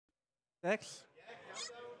Next.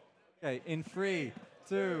 Okay, in 3,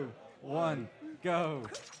 2, 1, go.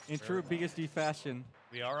 In true BSD fashion.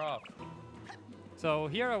 We are off. So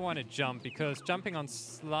here I want to jump because jumping on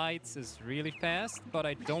slides is really fast, but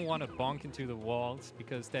I don't want to bonk into the walls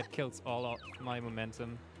because that kills all of my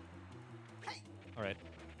momentum. All right.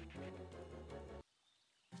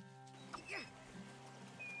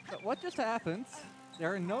 But what just happened?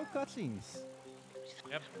 There are no cutscenes.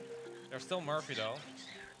 Yep. There's still Murphy though.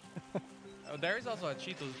 There is also a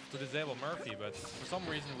cheat to disable Murphy, but for some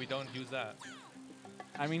reason we don't use that.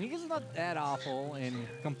 I mean, he's not that awful in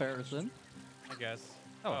comparison. I guess.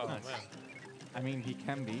 Oh, Oh nice. man. I mean, he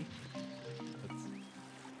can be.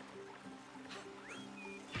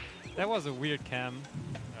 But That was a weird cam.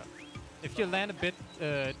 If you land a bit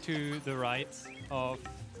to the right of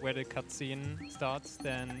where the cutscene starts,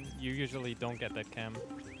 then you usually don't get that cam.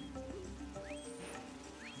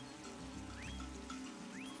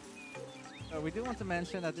 we do want to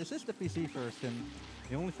mention that this is the PC version,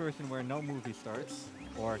 the only version where no movie starts,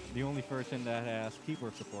 or the only version that has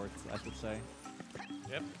keyboard support, I should say.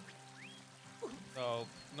 Yep. So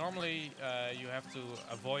normally you have to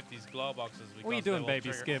avoid these glow boxes because What are you they doing, will baby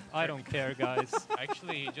trigger- skip? I don't care, guys. I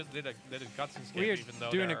actually just did a cutscene skip, We're even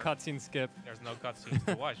though doing a there- cutscene skip. there's no cutscenes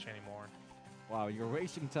to watch anymore. Wow, you're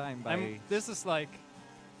wasting time by... This is like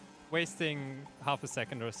wasting half a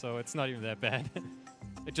second or so. It's not even that bad.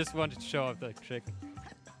 I just wanted to show off that trick.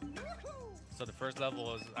 So the first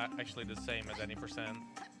level is actually the same as any percent.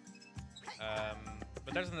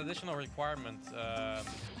 But there's an additional requirement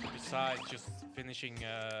besides just finishing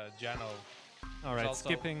Jano. All right, also-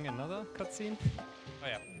 skipping another cutscene. Oh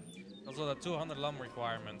yeah. Also the 200 lum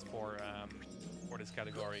requirement for this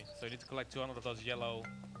category. So you need to collect 200 of those yellow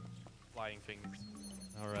flying things.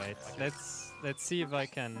 All right, let's see if I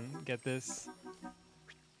can get this.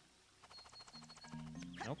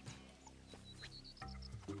 Nope.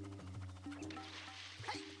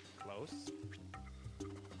 Close.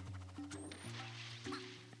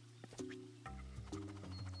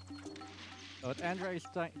 What Andre is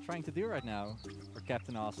trying to do right now, or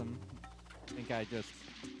Captain Awesome, I think I just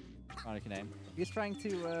found your name. He's trying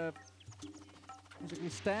to basically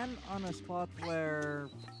stand on a spot where,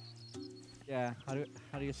 yeah, how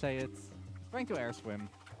do you say it? He's trying to air swim,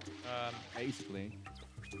 basically.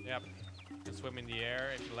 Yep. You can swim in the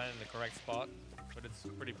air if you land in the correct spot, but it's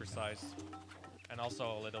pretty precise. And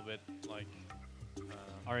also a little bit like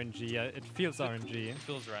RNG. It feels RNG. it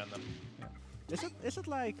feels random. Is it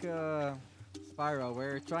like Spyro,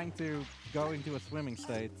 where you're trying to go into a swimming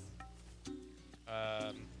state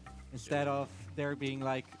instead of there being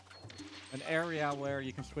like an area where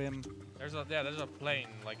you can swim? There's a plane,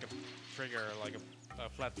 like a trigger, like a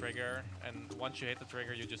flat trigger, and once you hit the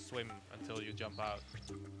trigger, you just swim until you jump out.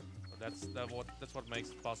 So that's what makes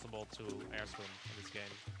it possible to air swim in this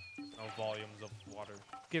game. No volumes of water.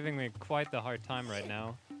 Giving me quite the hard time right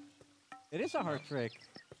now. It is a hard trick.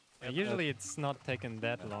 Usually it's not taken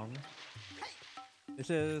that long. This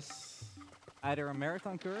is either a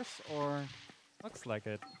marathon curse or Looks like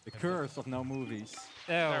it. the curse of no movies.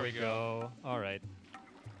 There we we go. All right.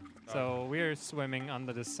 So we're swimming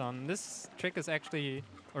under the sun. This trick is actually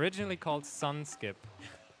originally called sun skip.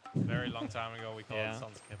 Very long time ago, we called Yeah. it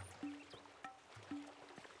sun skip.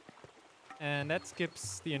 And that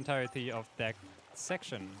skips the entirety of that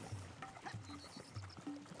section.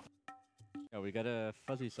 Yeah, we got a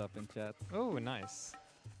fuzzy sub in chat. Oh, nice.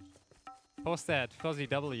 Post that fuzzy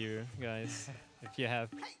W, guys, if you have.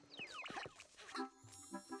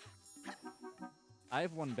 I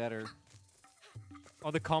have one better.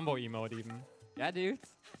 Or the combo emote even. Yeah, dude.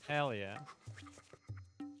 Hell yeah.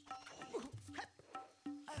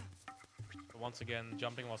 So once again,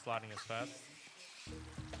 jumping while sliding is fast.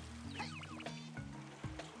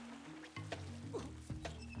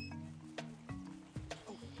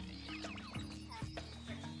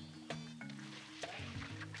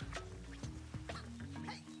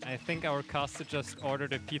 I think our caster just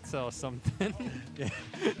ordered a pizza or something.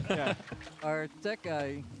 Yeah. Our tech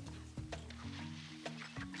guy.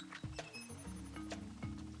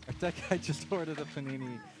 Our tech guy just ordered a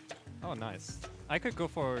panini. Oh, nice. I could go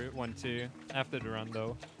for one too after the run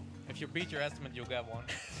though. If you beat your estimate, you'll get one.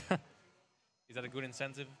 Is that a good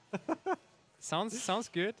incentive? Sounds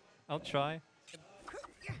good. I'll try.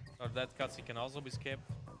 Or that cutscene can also be skipped.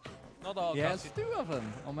 Not all Yes, cutscenes. 2 of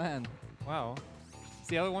them. Oh man. Wow. Is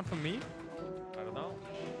the other one for me? I don't know.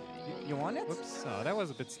 You want it? Whoops. Oh, that was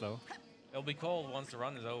a bit slow. It'll be cold once the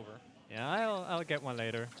run is over. Yeah, I'll get one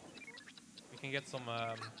later. We can get some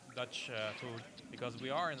Dutch food because we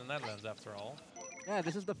are in the Netherlands after all. Yeah,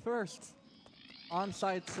 this is the first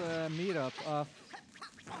on-site meetup of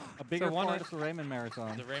a bigger wanna- part of the Rayman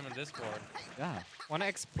Marathon. The Rayman Discord. Yeah. Want to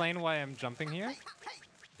explain why I'm jumping here?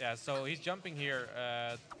 Yeah, so he's jumping here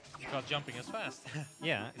because jumping is fast.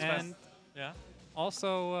 Yeah, It's fast. and Yeah.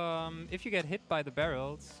 also if you get hit by the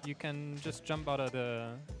barrels, you can just jump out of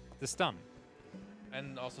the stun.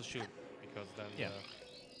 And also shoot, because then Yeah.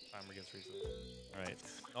 the timer gets reset. Right.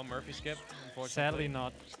 No Murphy skip, unfortunately. Sadly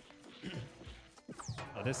not.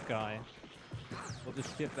 Oh, this guy. We'll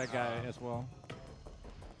just skip that guy as well.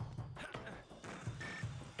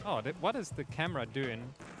 Oh, what is the camera doing?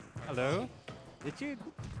 Hello? Did you?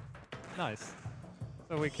 Nice.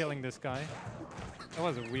 So we're killing this guy. That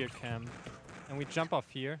was a weird cam. And we jump off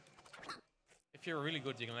here. If you're really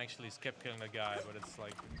good, you can actually skip killing the guy, but it's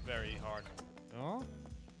like very hard, Oh?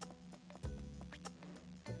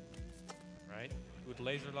 right? With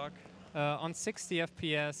laser lock. On 60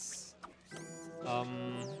 FPS,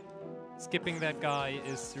 skipping that guy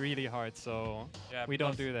is really hard, so Yeah, we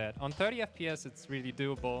don't because- do that. On 30 FPS, it's really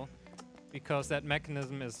doable because that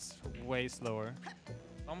mechanism is way slower.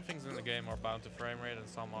 Some things in the game are bound to frame rate and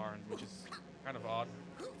some aren't, which is kind of odd.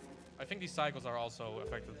 I think these cycles are also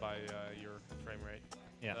affected by your frame rate.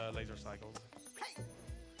 Yeah. Laser cycles.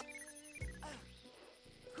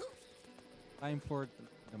 Time for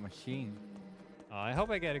the machine. I hope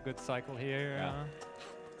I get a good cycle here. Yeah.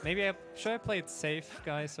 Maybe should I play it safe,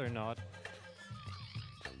 guys, or not?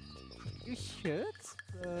 You should.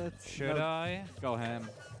 But Should no, I? Go ham.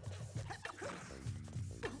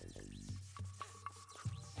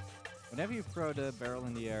 Whenever you throw the barrel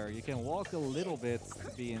in the air, you can walk a little bit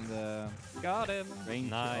to be in the Got him. range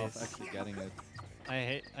Nice. of actually getting it.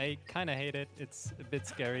 I kind of hate it. It's a bit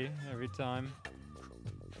scary every time.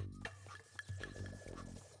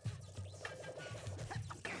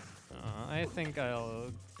 I think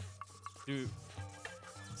I'll do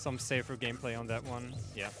some safer gameplay on that one.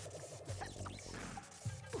 Yeah.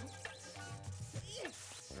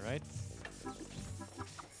 Alright.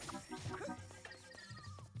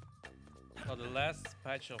 So the last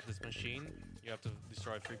patch of this machine, you have to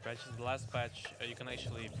destroy 3 patches. The last patch, you can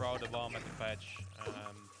actually throw the bomb at the patch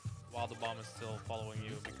while the bomb is still following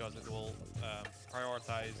you, because it will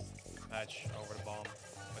prioritize the patch over the bomb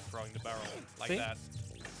by throwing the barrel like See? that.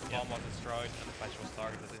 The bomb was destroyed and the patch was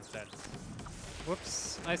targeted instead.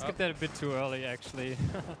 Whoops. I skipped that a bit too early, actually.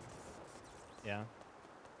 Yeah.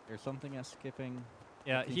 There's something as skipping.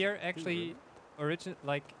 Yeah, think here too actually,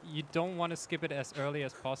 you don't want to skip it as early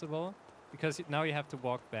as possible, because now you have to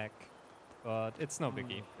walk back. But it's no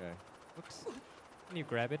biggie. Okay. Oops. Can you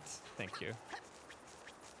grab it? Thank you.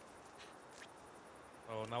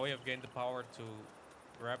 So now we have gained the power to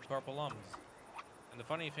grab purple lums. And the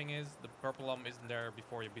funny thing is, the purple lum isn't there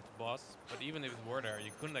before you beat the boss, but even if it were there,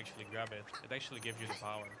 you couldn't actually grab it. It actually gives you the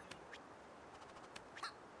power.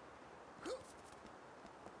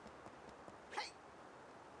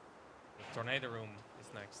 The tornado room is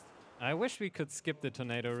next. I wish we could skip the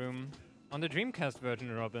tornado room. On the Dreamcast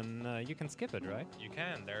version, Robin, you can skip it, right? You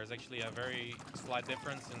can. There's actually a very slight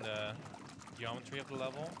difference in the geometry of the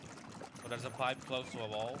level. So there's a pipe close to a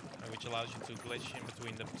wall, which allows you to glitch in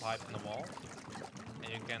between the pipe and the wall.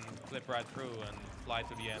 And you can clip right through and fly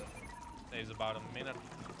to the end. Saves about a minute,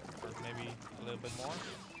 or maybe a little bit more.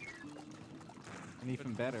 And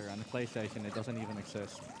even better, on the PlayStation, it doesn't even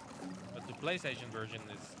exist. But the PlayStation version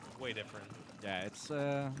is way different. Yeah, it's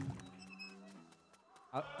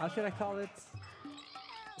how should I call it?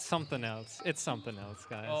 Something else. It's something else,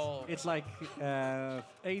 guys. Oh, It's like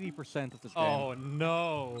 80% of this game. Oh,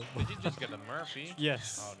 no. did you just get a Murphy?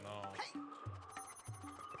 Yes. Oh no.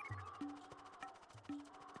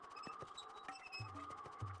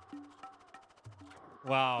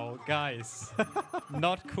 Wow, guys.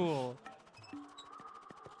 Not cool.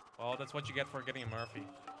 Well, that's what you get for getting a Murphy.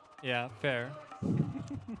 Yeah, fair.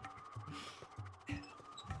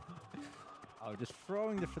 Oh, just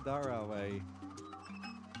throwing the fedora away.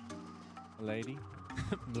 Lady.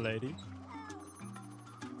 Lady.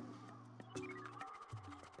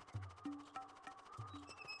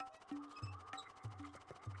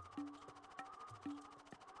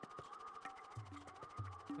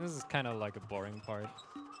 This is kind of like a boring part.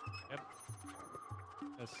 Yep.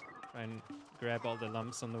 Just try and grab all the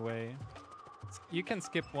lumps on the way. You can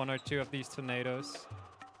skip 1 or 2 of these tornadoes.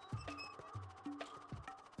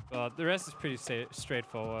 But the rest is pretty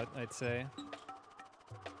straightforward, I'd say.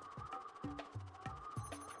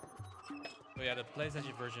 So yeah, the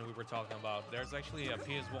PlayStation version we were talking about, there's actually a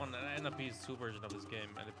PS1 and a PS2 version of this game.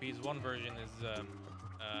 And the PS1 version is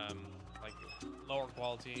like lower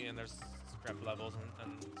quality, and there's scrap levels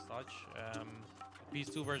and such. The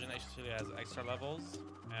PS2 version actually has extra levels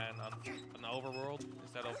and an overworld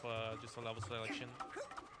instead of just a level selection.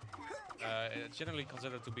 it's generally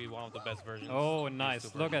considered to be one of the best versions. Oh, of these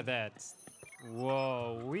nice. two Look at versions. that.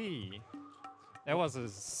 Whoa-wee. That was a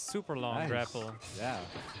super long Nice. grapple. Yeah.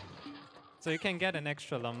 So you can get an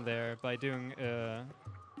extra lum there by doing a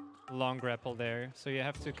long grapple there. So you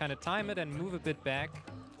have to kind of time it and move a bit back.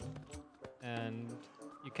 And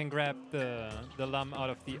you can grab the lum out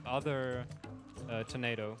of the other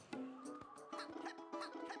tornado.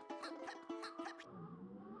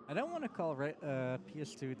 I don't want to call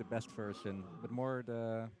PS2 the best version, but more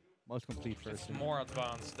the most complete It's version. more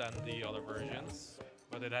advanced than the other versions,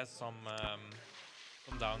 but it has some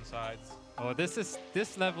downsides. Oh,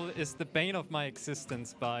 this level is the bane of my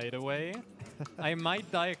existence, by the way. I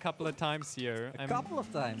might die a couple of times here. A couple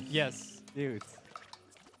of times. Yes. Dude.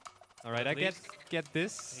 All right, At I least get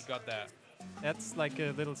this. He got that. That's like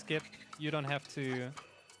a little skip. You don't have to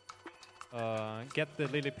get the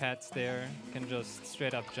lily pads there. You can just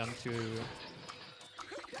straight up jump to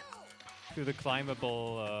the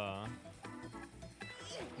climbable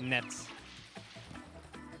net.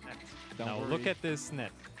 Don't Now worry. look at this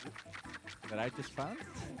net. That I just found.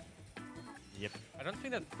 Yep. I don't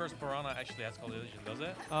think that first Piranha actually has collision, does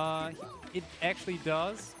it? It actually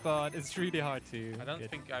does, but it's really hard to. I don't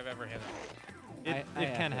get. think I've ever hit it. I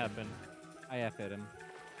It can have happen. I have hit him.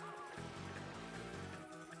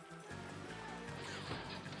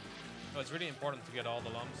 So it's really important to get all the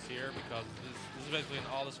lumps here because this is basically an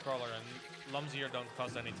auto-scroller and lumps here don't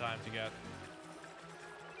cost any time to get.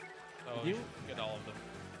 So you should get all of them.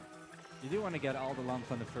 You do want to get all the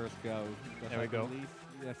lumps on the first go. because There we I go. believe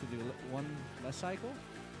you have to do one less cycle.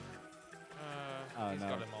 Oh, He's no.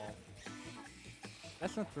 got them all.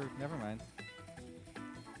 That's not true. Never mind.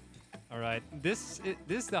 All right, this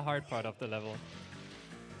is the hard part of the level.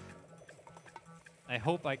 I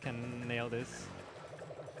hope I can nail this.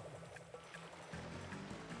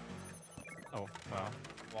 Oh, wow.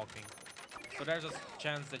 Walking. So there's a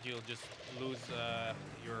chance that you'll just lose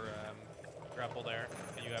your grapple there,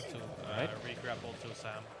 and you have to Right. re-grapple to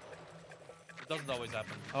Sam. It doesn't always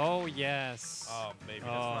happen. Oh, yes. Oh, baby,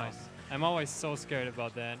 that's Oh, nice. I'm always so scared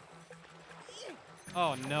about that.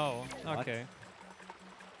 Oh, no. What? Okay.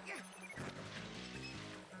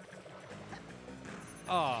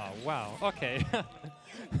 Oh, wow. Okay.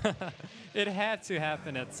 It had to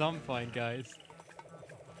happen at some point, guys.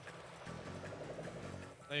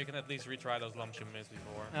 Now you can at least retry those lumps you missed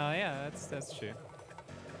before. Oh, yeah, that's true.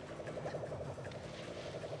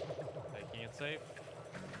 Making it safe.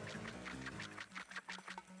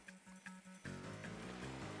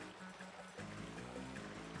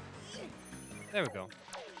 There we go.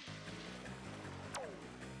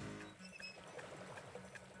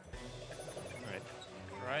 Alright.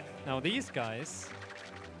 Right? Now these guys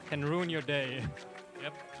can ruin your day.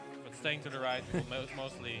 Yep. But staying to the right will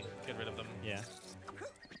mostly get rid of them. Yeah.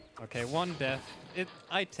 Okay, one death.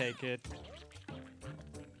 I take it.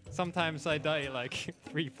 Sometimes I die like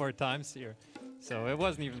 3-4 times here. So it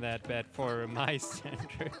wasn't even that bad for my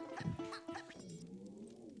standard.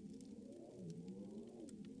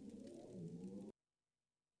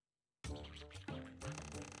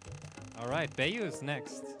 Alright, Bayou is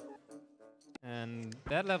next. And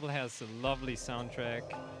that level has a lovely soundtrack.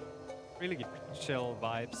 Really chill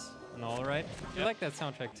vibes and all, right? You Yep. like that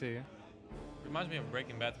soundtrack too? Reminds me of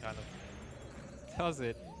Breaking Bad, kind of. Does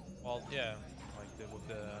it? Well, yeah, like with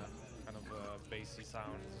the kind of bassy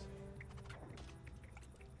sounds.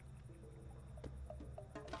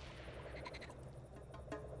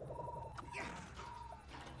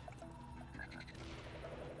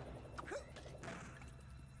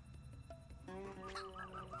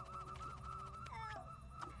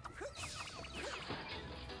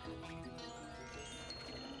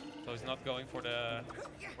 So he's not going for the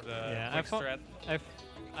Yeah, quick strat.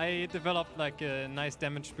 I developed like a nice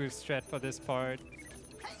damage boost strat for this part,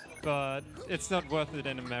 but it's not worth it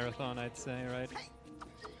in a marathon, I'd say, right?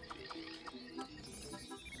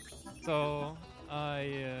 So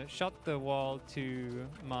I shot the wall to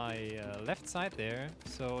my left side there,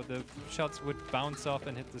 so the shots would bounce off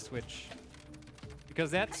and hit the switch.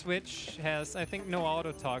 Because that switch has, I think, no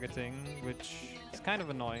auto-targeting, which is kind of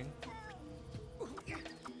annoying.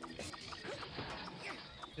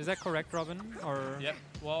 Is that correct, Robin? Or Yep.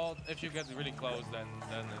 Well, if you get really close, then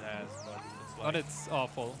it has. But it's like but it's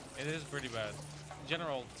awful. it is pretty bad. In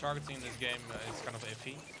general, targeting in this game is kind of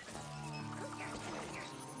iffy.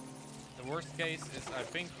 The worst case is, I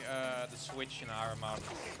think, the switch in our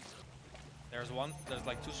mountains. There's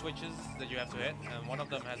like 2 switches that you have to hit, and one of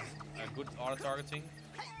them has a good auto targeting,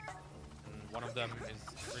 and one of them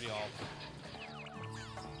is really awful.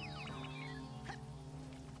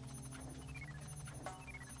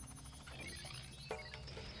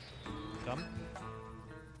 Jump.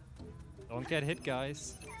 Don't get hit,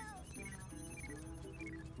 guys.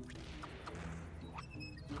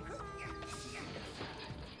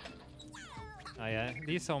 Oh yeah,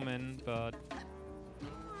 these home in, but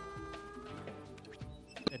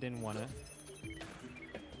I didn't want it.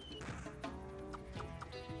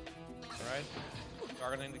 Alright.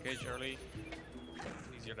 Targeting the cage early. It's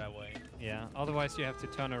easier that way. Yeah, otherwise you have to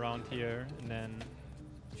turn around here and then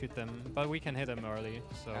shoot them. But we can hit them early,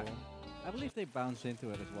 so... I believe they bounce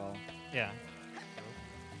into it as well. Yeah.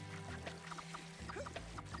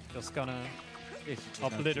 Just gonna It's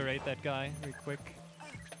obliterate that guy real quick.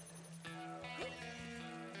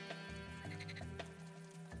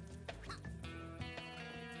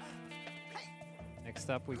 Next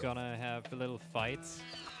up, we're gonna have a little fight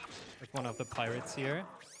with one of the pirates here.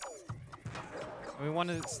 We want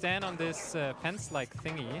to stand on this fence-like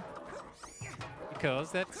thingy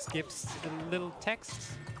because that skips a little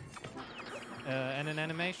text and an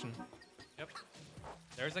animation. Yep.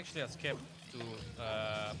 There's actually a skip to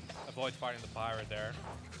avoid fighting the pirate there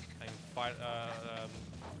and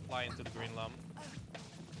fly into the green lump.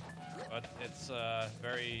 But it's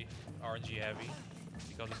very RNG heavy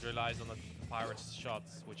because it relies on the pirate's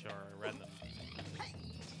shots, which are random.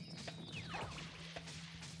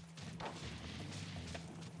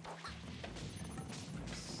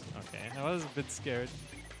 Okay, I was a bit scared.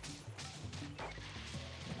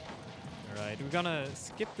 Alright, we're gonna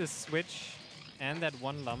skip this switch and that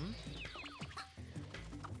one lump.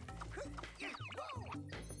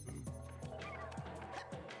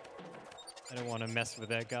 I don't want to mess with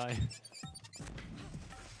that guy.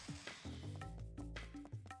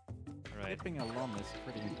 Alright. Skipping a lum is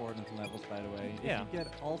pretty important in levels, by the way. Yeah. If you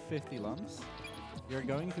get all 50 lumps, you're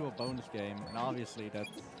going to a bonus game, and obviously that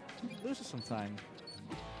loses some time.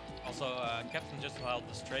 Also, Captain just held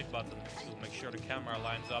the straight button to make sure the camera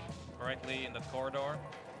lines up correctly in that corridor.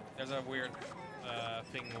 There's a weird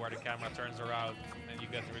thing where the camera turns around and you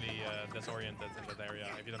get really disoriented in that area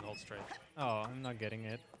if you don't hold straight. Oh, I'm not getting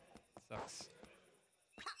it. Sucks.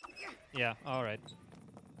 Yeah, alright.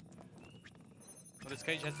 So this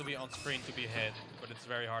cage has to be on screen to be hit, but it's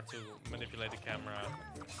very hard to manipulate the camera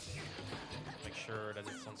to make sure that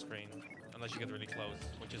it's on screen, unless you get really close,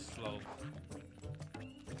 which is slow.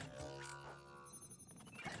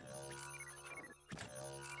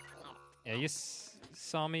 Yeah, you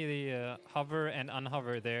saw me the hover and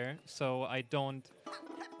unhover there, so I don't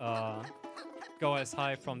go as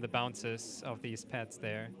high from the bounces of these pads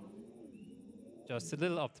there. Just a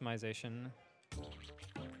little optimization.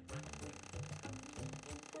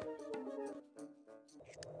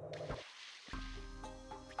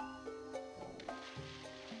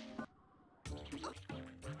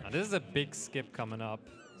 Now, this is a big skip coming up,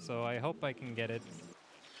 so I hope I can get it.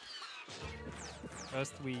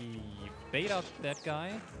 First we bait out that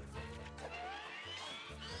guy.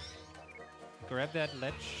 Grab that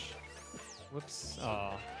ledge. Whoops.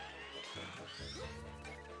 Aw.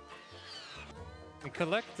 We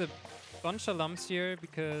collect a bunch of lumps here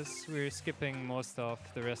because we're skipping most of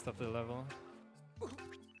the rest of the level.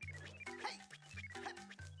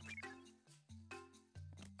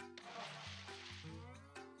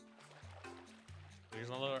 There's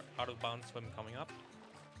another out of bounds swim coming up.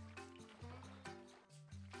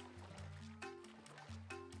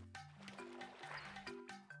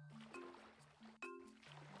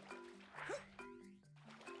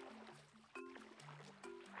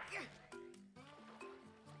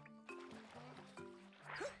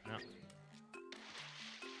 No.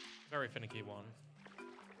 Very finicky one.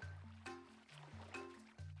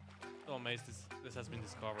 So amazed this has been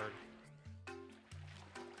discovered.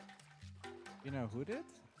 You know who did? I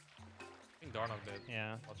think Darnock did.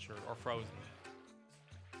 Yeah. Not sure. Or Frozen.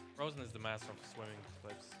 Frozen is the master of swimming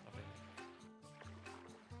clips, I think.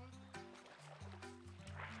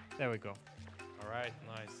 There we go. Alright,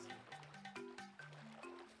 nice.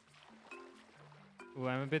 Ooh,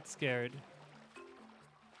 I'm a bit scared.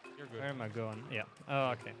 You're good. Where am I going? Yeah.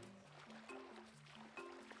 Oh, okay.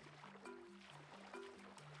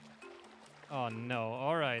 Oh no.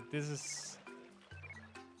 Alright, this is...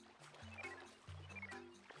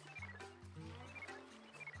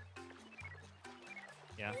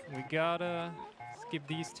 Yeah, we gotta skip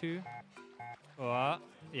these two. Oh,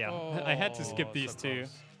 yeah, I had to skip Oh, these so two,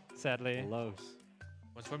 close. sadly. Close.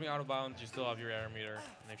 When swimming out of bounds, you still have your air meter,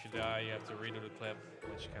 and if you die, you have to redo the clip,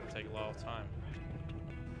 which can take a lot of time.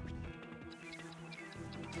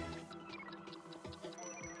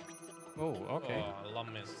 Oh, okay. Oh,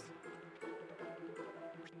 lump missed.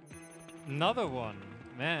 Another one,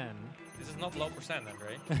 man. This is not low percent then,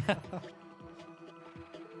 right?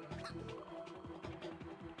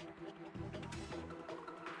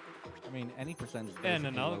 I mean, any percent is And basically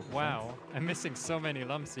another. low percent. Wow, I'm missing so many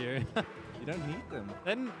lumps here. You don't need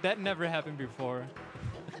them. That never happened before.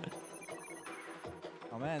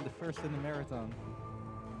 Oh man, the first in the marathon.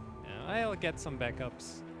 Yeah, I'll get some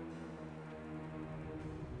backups.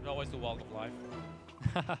 There's always the walk of life.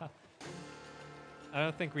 I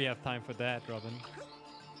don't think we have time for that, Robin.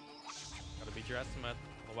 Gotta beat your estimate,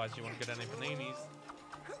 otherwise you won't get any paninis.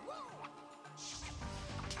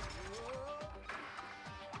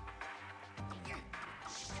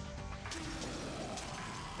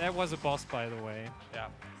 That was a boss, by the way. Yeah,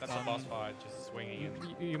 that's a boss fight, just swinging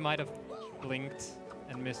in. You might have blinked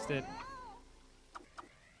and missed it.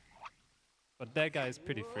 But that guy is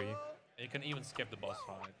pretty free. You can even skip the boss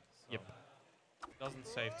fight. So Yep. it doesn't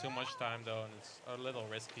save too much time though, and it's a little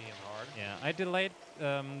risky and hard. Yeah, I delayed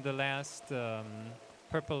the last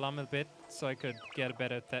purple lum a bit so I could get a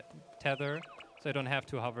better tether, so I don't have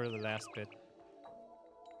to hover the last bit.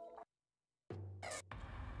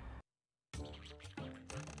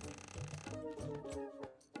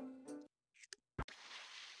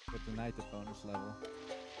 With the night bonus level.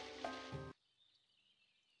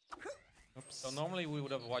 Oops. So normally we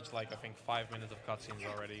would have watched like I think 5 minutes of cutscenes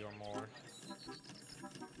already or more.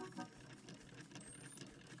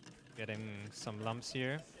 Getting some lumps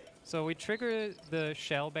here. So we trigger the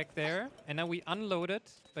shell back there, and then we unload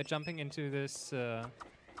it by jumping into this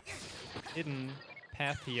hidden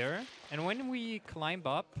path here. And when we climb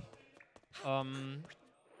up,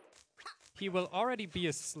 he will already be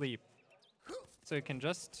asleep. So you can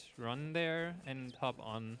just run there and hop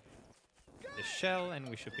on the shell, and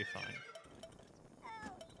we should be fine.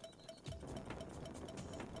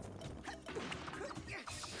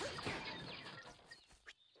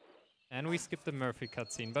 And we skip the Murphy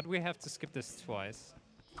cutscene, but we have to skip this twice.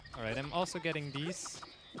 Alright, I'm also getting these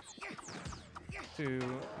to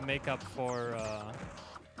make up for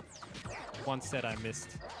ones that I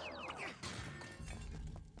missed.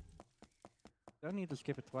 Don't need to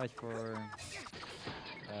skip it twice for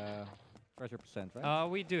treasure percent, right?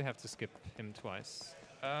 We do have to skip him twice.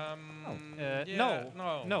 Yeah,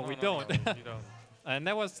 no, we don't. No, you don't. And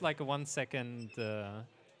that was like a 1 second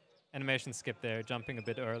animation skip there, jumping a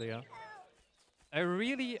bit earlier. I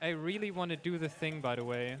really want to do the thing, by the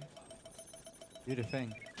way. Do the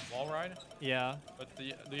thing. Wall ride? Yeah. But do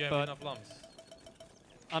you have But enough lumps?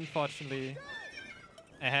 unfortunately,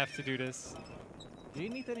 I have to do this. Do you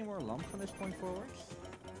need any more lump from this point forwards?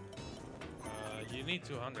 You need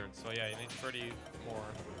 200, so yeah, you need 30 more.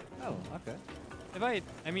 Oh, okay.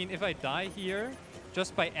 If I die here,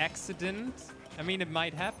 just by accident, I mean, it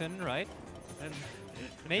might happen, right? And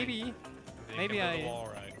Maybe the wall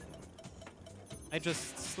ride. I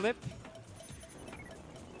just slip.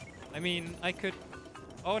 I mean, I could...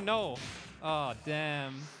 Oh, no. Oh,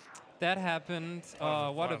 damn. That happened.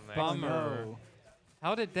 Oh, what a next. bummer. Oh, no.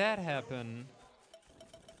 How did that happen?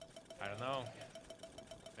 I don't know.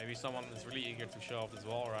 Maybe someone is really eager to show off this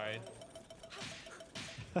wall ride.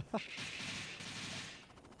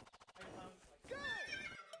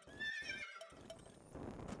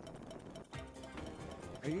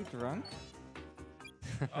 Are you drunk?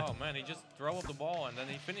 Oh man, he just threw up the ball and then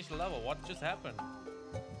he finished the level. What just happened?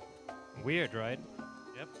 Weird, right?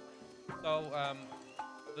 Yep. So,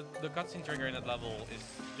 the cutscene trigger in that level is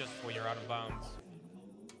just when you're out of bounds.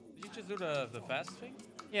 Did you just do the fast thing?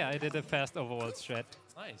 Yeah, I did a fast overworld strat.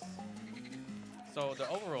 Nice. So the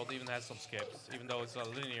overworld even has some skips, even though it's a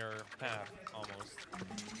linear path almost.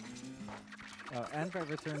 And I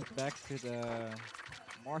returned back to the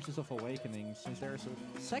Marshes of Awakening, since there's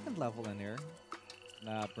a second level in here.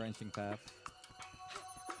 Nah, branching path.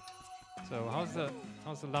 So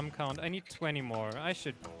how's the lump count? I need 20 more. I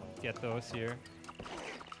should get those here.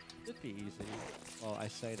 Should be easy. Well, I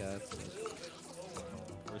say that.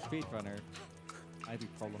 For a speedrunner, might be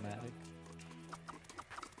problematic.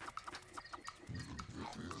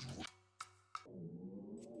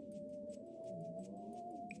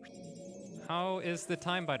 How is the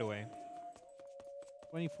time, by the way?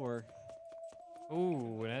 24.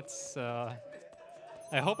 Ooh, that's...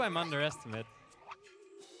 I hope I'm underestimate.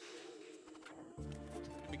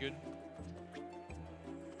 Be good.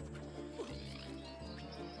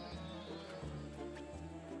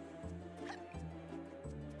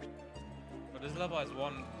 But this level has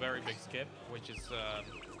one very big skip, which is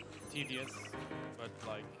tedious, but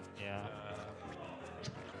like Yeah.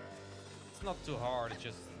 it's not too hard. It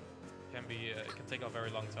just can be. It can take a very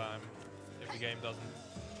long time if the game doesn't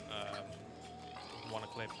want to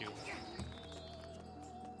clip you.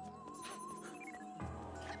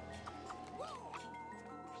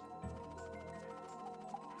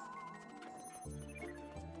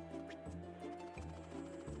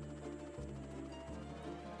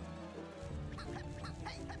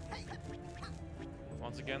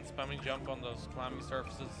 Once again, spamming jump on those climbing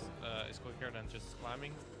surfaces is quicker than just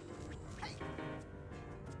climbing.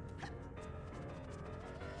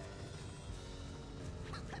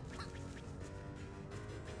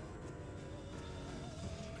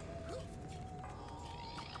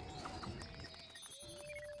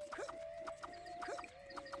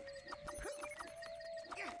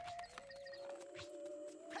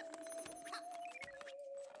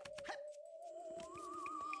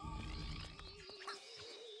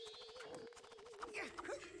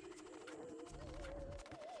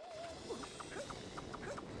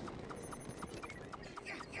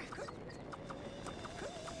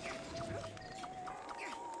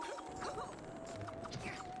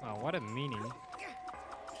 Wow, what a meanie.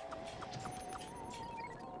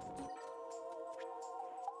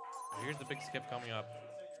 Here's the big skip coming up.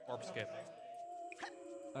 Orb skip.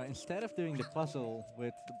 Instead of doing the puzzle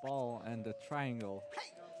with the ball and the triangle,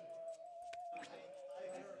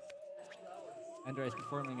 Andrea is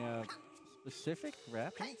performing a specific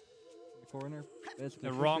grab in the corner. Basically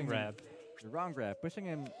The wrong pushing grab. The wrong grab, pushing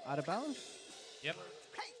him out of bounds. Yep.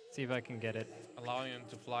 See if I can get it. Allowing him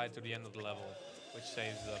to fly to the end of the level, which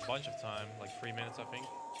saves a bunch of time, like 3 minutes, I think.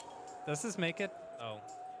 Does this make it? Oh.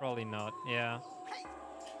 Probably not. Yeah.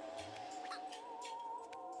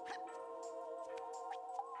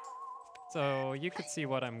 So you could see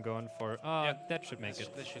what I'm going for. Yep. That should make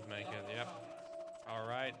it. This should make it, yep.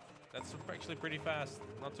 Alright. That's actually pretty fast.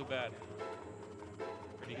 Not too bad.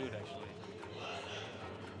 Pretty good, actually.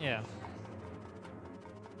 Yeah.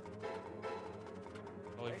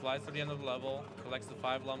 So he flies to the end of the level, collects the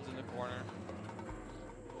 5 lumps in the corner.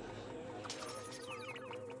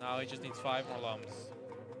 Now he just needs 5 more lumps.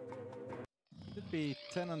 Should be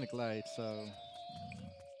 10 on the glide, so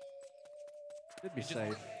should be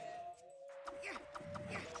safe.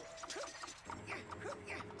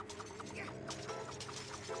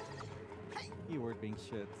 Keyword being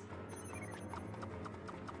shit.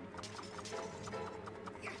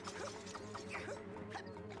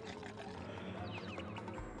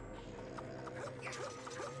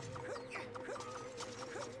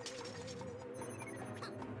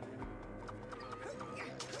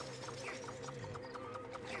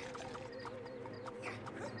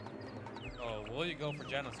 Oh, will you go for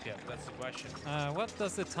Genos skip? That's the question. What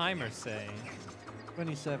does the timer say?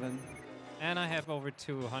 27. And I have over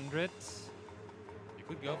 200. You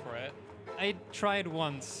could go for it. I tried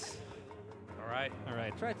once. Alright.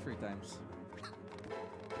 Alright. Tried 3 times.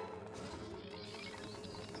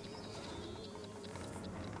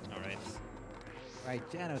 Alright.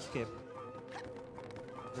 Right, Jano skip.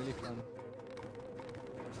 Really fun.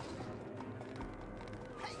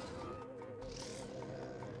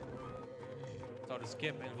 So the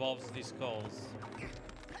skip involves these skulls.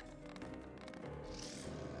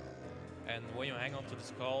 And when you hang onto the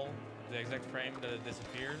skull, the exact frame that it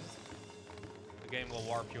disappears, the game will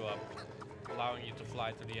warp you up, allowing you to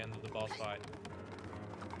fly to the end of the boss fight.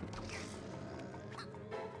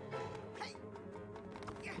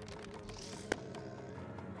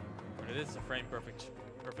 But it is a frame perfect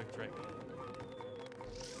trick.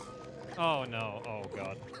 Oh no. Oh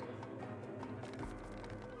god.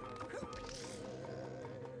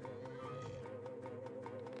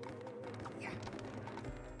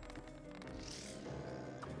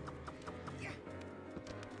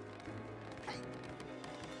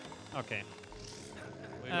 Okay.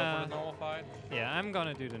 Will you go for the normal fight? Yeah, I'm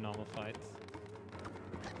gonna do the normal fight.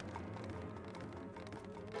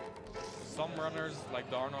 Some runners, like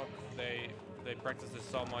Darnock, they practice this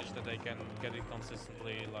so much that they can get it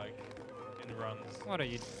consistently, like, in runs. What are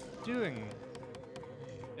you doing?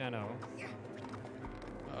 Yeah, no.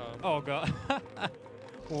 Oh god.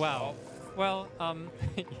 Wow. Well,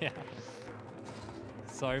 yeah.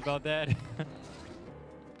 Sorry about that.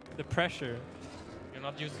 The pressure. You're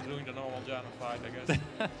not used to doing the normal Jana fight, I guess.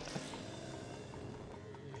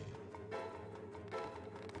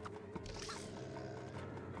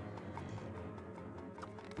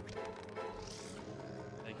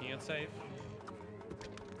 Making it safe.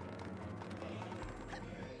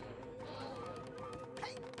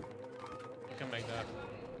 You can make that.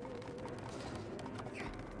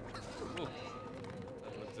 Ooh.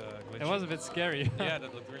 That looked glitchy. That was a bit scary. Yeah,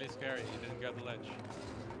 that looked really scary. You didn't get the ledge.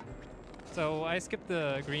 So I skipped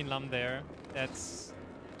the green lum there. That's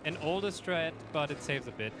an older strat, but it saves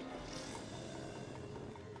a bit.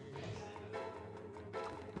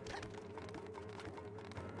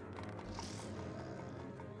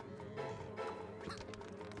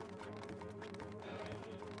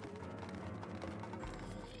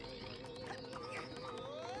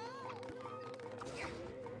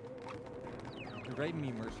 The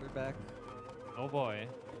Rayman Mercer back. Oh boy.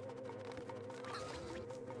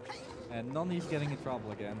 And Nonny's getting in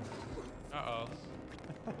trouble again. Uh-oh.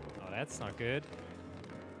 Oh, that's not good.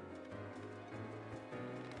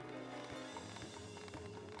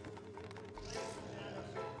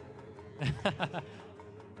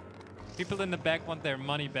 People in the back want their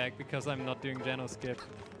money back because I'm not doing Geno skip.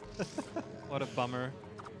 What a bummer.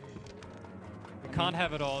 We can't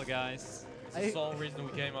have it all, guys. It's the sole reason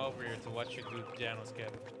we came over here to watch you do Jano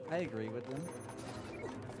skip. I agree with them.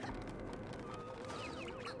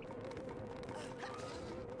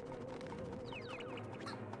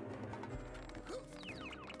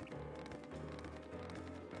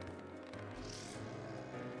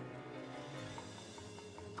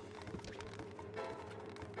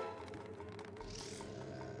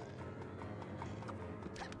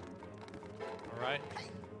 Alright,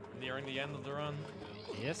 nearing the end of the run.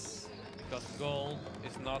 Yes. Because the goal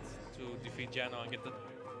is not to defeat Jano and get the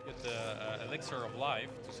elixir of life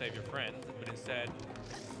to save your friend, but instead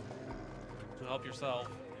to help yourself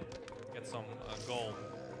get some gold,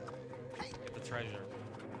 get the treasure.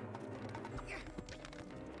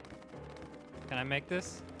 Can I make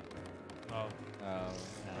this? Oh, No.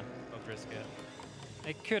 don't risk it.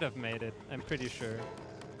 I could have made it, I'm pretty sure.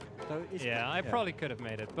 So Yeah, I probably could have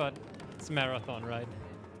made it, but it's marathon, right?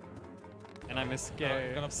 And I'm a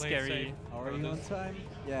scary. Safe. Are you on time?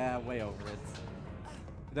 Yeah, way over it.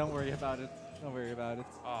 Don't worry about it. Don't worry about it.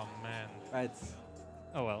 Oh man. Right.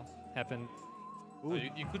 Oh well, happened. Oh,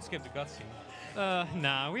 you could skip the cutscene.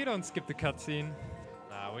 Nah, we don't skip the cutscene.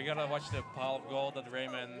 Nah, we gotta watch the pile of gold that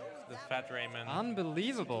Rayman, the fat Rayman,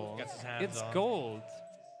 Unbelievable. gets his hands It's on. gold.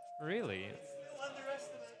 Really?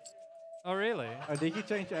 Oh really? Oh, did you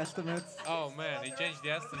change your estimates? Oh man, he changed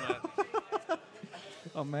the estimate.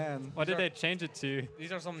 Oh man. What did they change it to?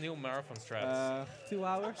 These are some new marathon strats. 2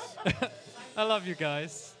 hours? I love you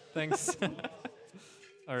guys. Thanks.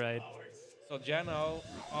 All right. So Jano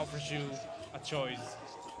offers you a choice.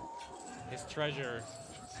 His treasure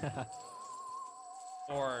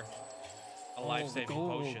or a life-saving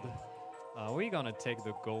potion. We're gonna take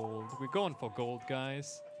the gold. We're going for gold,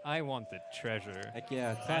 guys. I want the treasure. Heck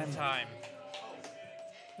yeah, And time.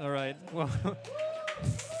 All right. Well,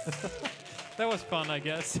 that was fun, I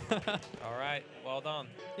guess. All right, well done.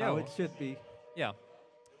 Yeah. How it should be. Yeah.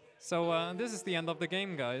 So this is the end of the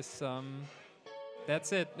game, guys.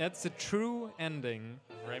 That's it. That's the true ending.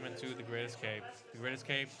 Rayman 2, The Great Escape. The Great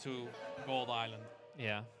Escape to Gold Island.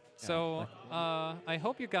 Yeah. So I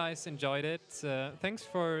hope you guys enjoyed it. Thanks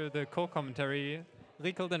for the co-commentary,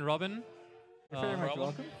 Rickeld and Robin. You're very much Problem?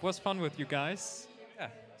 welcome. Was fun with you guys. Yeah.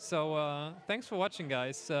 So thanks for watching,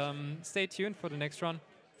 guys. Stay tuned for the next run.